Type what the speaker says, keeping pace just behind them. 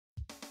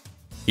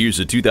Here's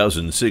a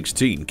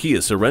 2016 Kia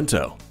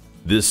Sorento.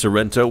 This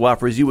Sorento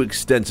offers you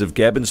extensive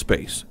cabin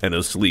space and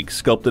a sleek,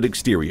 sculpted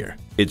exterior.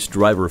 Its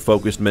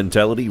driver-focused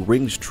mentality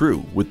rings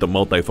true with the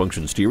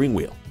multifunction steering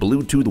wheel,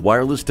 Bluetooth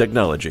wireless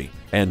technology,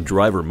 and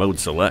driver mode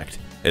select.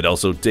 It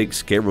also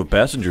takes care of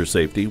passenger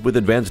safety with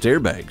advanced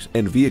airbags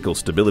and vehicle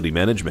stability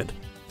management.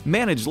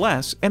 Manage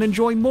less and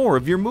enjoy more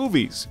of your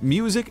movies,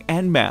 music,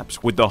 and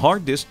maps with the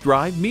hard disk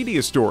drive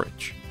media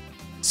storage.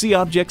 See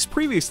objects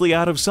previously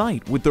out of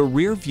sight with the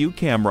rear view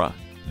camera.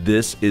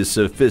 This is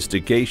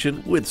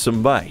sophistication with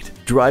some bite.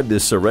 Drive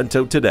this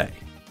Sorento today.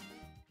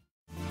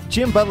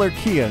 Jim Butler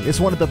Kia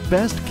is one of the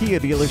best Kia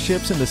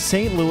dealerships in the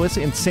St. Louis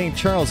and St.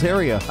 Charles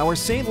area. Our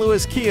St.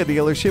 Louis Kia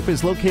dealership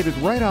is located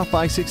right off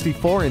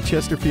I-64 in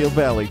Chesterfield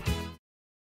Valley.